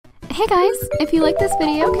Hey guys, if you like this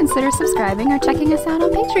video, consider subscribing or checking us out on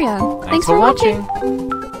Patreon. Thanks for watching!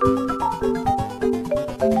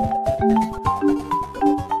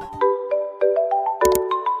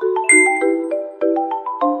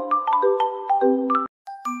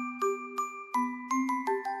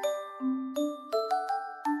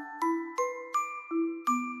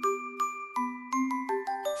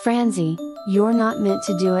 Franzi, you're not meant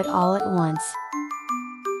to do it all at once.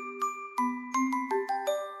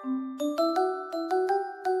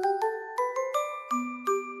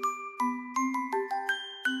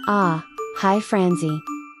 Ah, hi Franzi.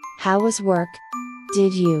 How was work?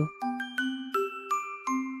 Did you?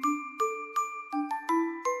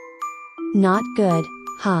 Not good,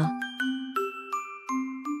 huh?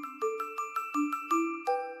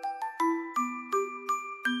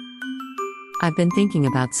 I've been thinking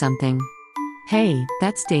about something. Hey,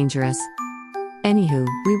 that's dangerous. Anywho,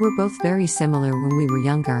 we were both very similar when we were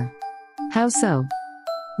younger. How so?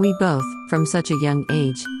 We both, from such a young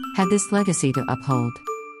age, had this legacy to uphold.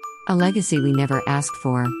 A legacy we never asked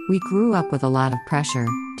for. We grew up with a lot of pressure,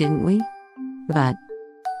 didn't we? But?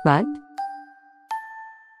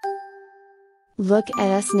 Look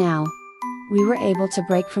at us now. We were able to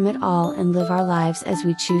break from it all and live our lives as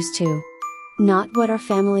we choose to. Not what our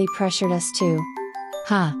family pressured us to.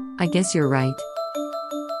 Huh, I guess you're right.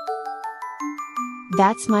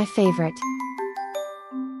 That's my favorite.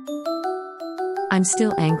 I'm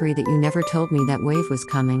still angry that you never told me that wave was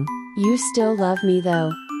coming. You still love me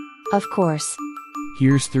though. Of course.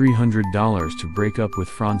 Here's $300 to break up with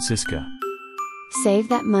Francisca. Save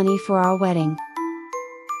that money for our wedding.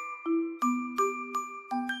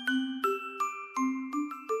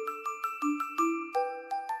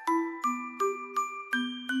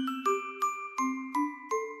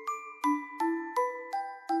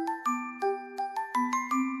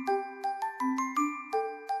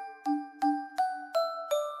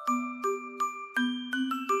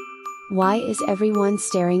 Why is everyone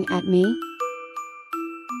staring at me?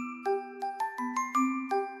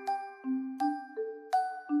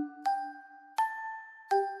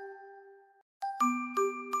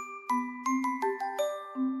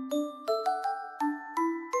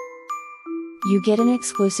 You get an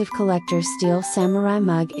exclusive collector's steel samurai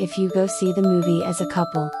mug if you go see the movie as a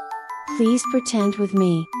couple. Please pretend with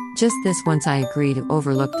me. Just this once I agree to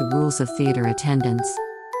overlook the rules of theater attendance.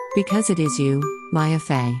 Because it is you, Maya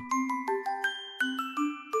Fey.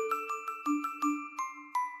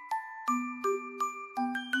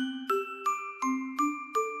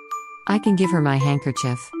 I can give her my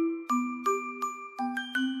handkerchief.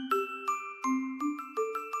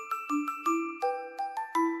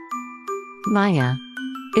 Maya.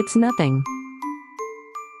 It's nothing.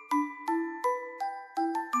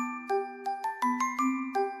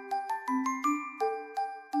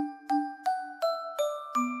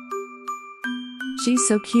 She's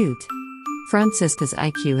so cute. Francisca's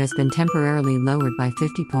IQ has been temporarily lowered by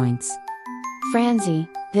 50 points. Franzi,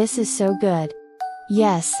 this is so good.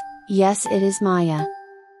 Yes, it is Maya.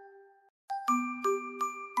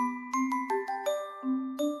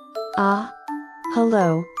 Ah.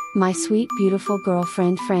 Hello, my sweet beautiful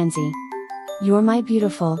girlfriend Franzi. You're my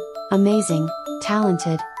beautiful, amazing,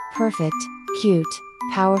 talented, perfect, cute,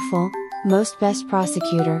 powerful, most best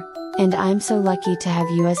prosecutor, and I'm so lucky to have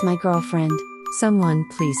you as my girlfriend. Someone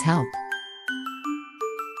please help.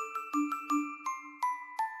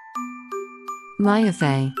 Maya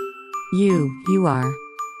Fey. You are.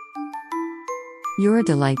 You're a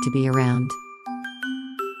delight to be around.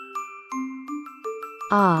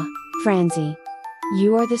 Ah, Franzi.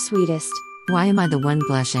 You are the sweetest. Why am I the one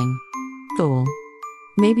blushing? Fool.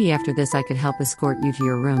 Maybe after this I could help escort you to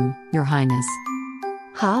your room, Your Highness.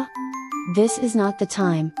 Huh? This is not the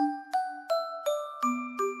time.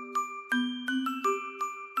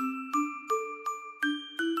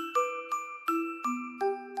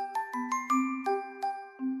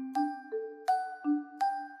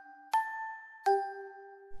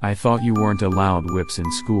 I thought you weren't allowed whips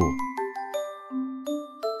in school.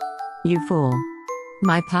 You fool.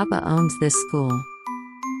 My papa owns this school.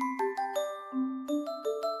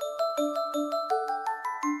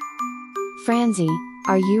 Franzi,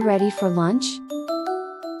 are you ready for lunch?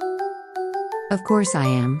 Of course I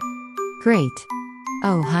am. Great.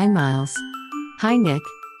 Oh, hi Miles. Hi Nick.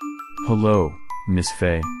 Hello, Miss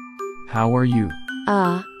Fey. How are you?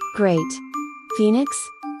 Great. Phoenix?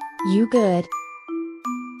 You good?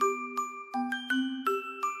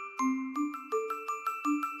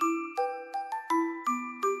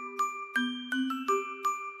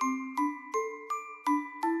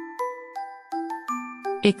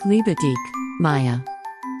 Ich liebe dich, Maya.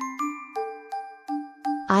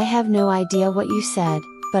 I have no idea what you said,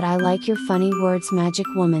 but I like your funny words, magic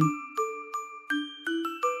woman.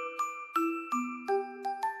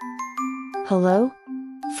 Hello?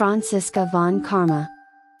 Franziska von Karma.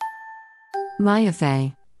 Maya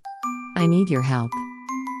Fey. I need your help.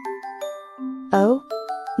 Oh?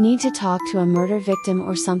 Need to talk to a murder victim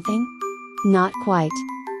or something? Not quite.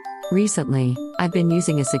 Recently, I've been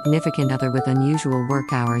using a significant other with unusual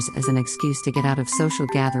work hours as an excuse to get out of social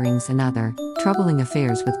gatherings and other troubling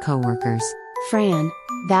affairs with coworkers. Fran,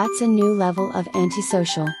 that's a new level of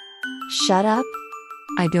antisocial. Shut up?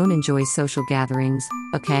 I don't enjoy social gatherings,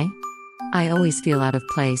 okay? I always feel out of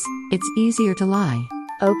place, it's easier to lie.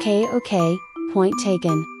 Okay, point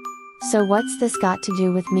taken. So what's this got to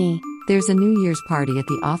do with me? There's a New Year's party at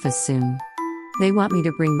the office soon. They want me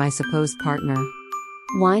to bring my supposed partner.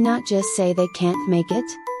 Why not just say they can't make it?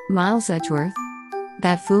 Miles Edgeworth?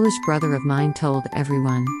 That foolish brother of mine told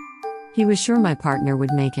everyone. He was sure my partner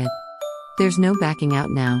would make it. There's no backing out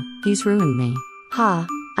now, he's ruined me. Ha,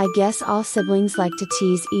 I guess all siblings like to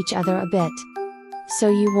tease each other a bit. So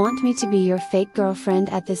you want me to be your fake girlfriend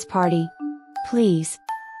at this party? Please.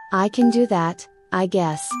 I can do that, I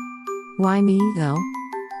guess. Why me, though?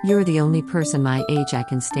 You're the only person my age I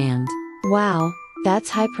can stand. Wow, that's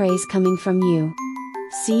high praise coming from you.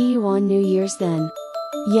 See you on New Year's then.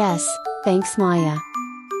 Yes, thanks Maya.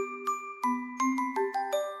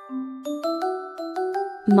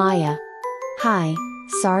 Maya. Hi,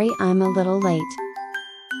 sorry I'm a little late.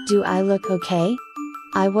 Do I look okay?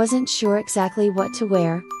 I wasn't sure exactly what to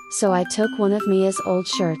wear, so I took one of Mia's old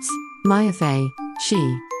shirts. Maya Fey,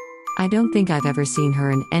 she. I don't think I've ever seen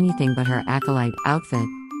her in anything but her acolyte outfit.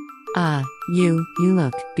 You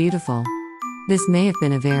look beautiful. This may have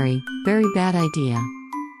been a very, very bad idea.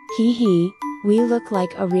 Hee hee, we look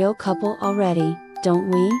like a real couple already, don't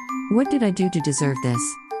we? What did I do to deserve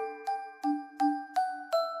this?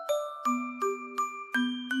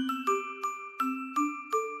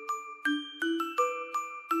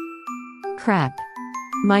 Crap.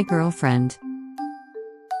 My girlfriend.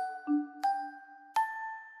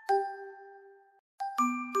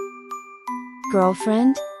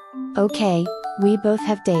 Girlfriend? Okay, we both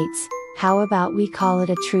have dates, how about we call it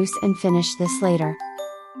a truce and finish this later?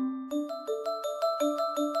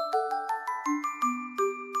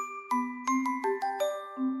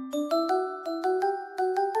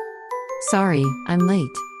 Sorry, I'm late.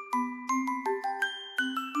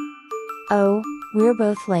 Oh, we're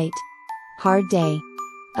both late. Hard day.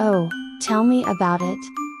 Oh, tell me about it.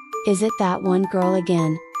 Is it that one girl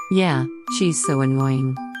again? Yeah, she's so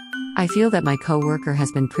annoying. I feel that my coworker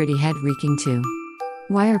has been pretty head-reeking too.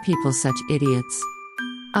 Why are people such idiots?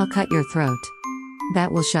 I'll cut your throat.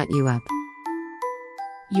 That will shut you up.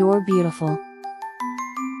 You're beautiful.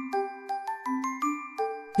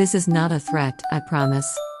 This is not a threat, I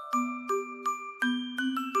promise.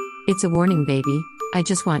 It's a warning, baby. I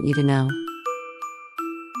just want you to know.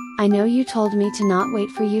 I know you told me to not wait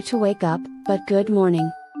for you to wake up, but good morning.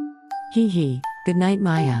 Hee hee, good night,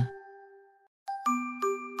 Maya.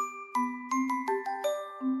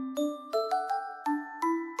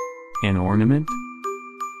 An ornament?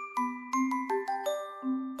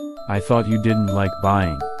 I thought you didn't like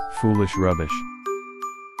buying foolish rubbish.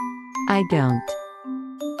 I don't.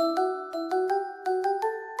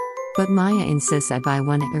 But Maya insists I buy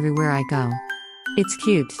one everywhere I go. It's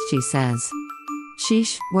cute, she says.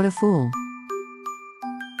 Sheesh, what a fool.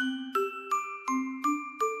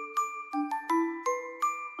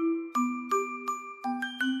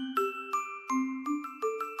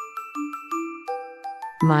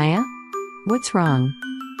 Maya? What's wrong?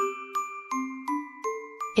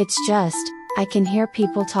 It's just, I can hear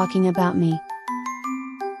people talking about me.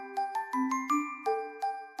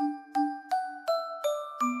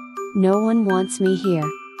 No one wants me here.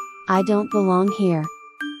 I don't belong here.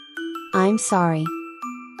 I'm sorry.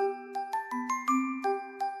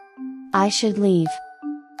 I should leave.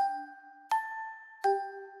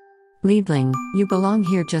 Liebling, you belong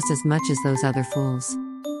here just as much as those other fools.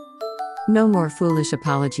 No more foolish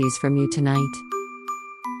apologies from you tonight.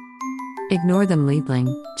 Ignore them,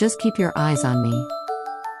 Liebling, just keep your eyes on me.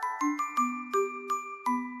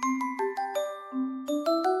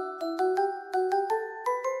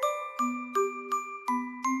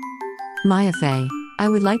 Maya Fey, I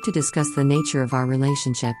would like to discuss the nature of our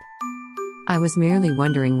relationship. I was merely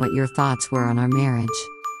wondering what your thoughts were on our marriage.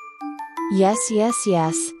 Yes,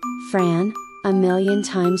 Fran, a million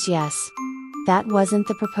times yes. That wasn't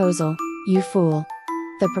the proposal, you fool.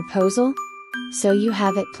 The proposal? So you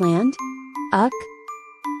have it planned? Uck?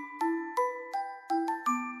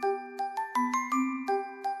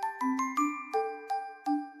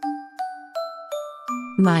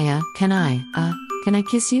 Maya, can I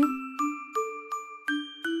kiss you?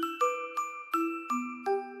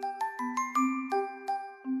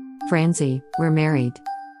 Franzi, we're married.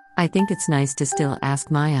 I think it's nice to still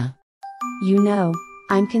ask Maya. You know,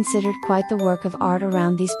 I'm considered quite the work of art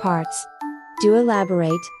around these parts. Do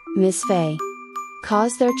elaborate, Miss Faye.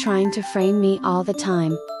 'Cause they're trying to frame me all the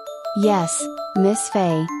time. Yes, Miss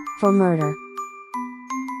Faye, for murder.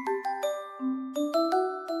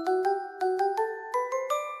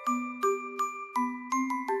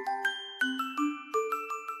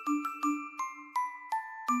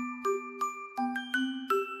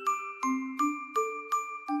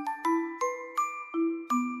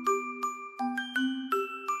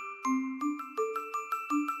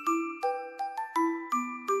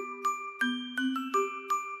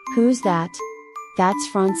 Who's that? That's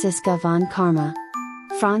Franziska von Karma.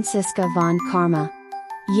 Franziska von Karma.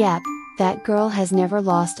 Yep, that girl has never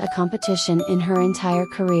lost a competition in her entire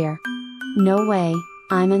career. No way,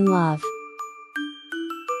 I'm in love.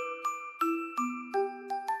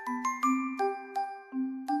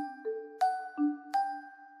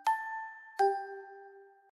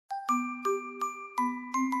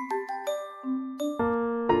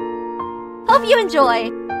 Hope you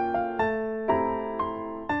enjoy!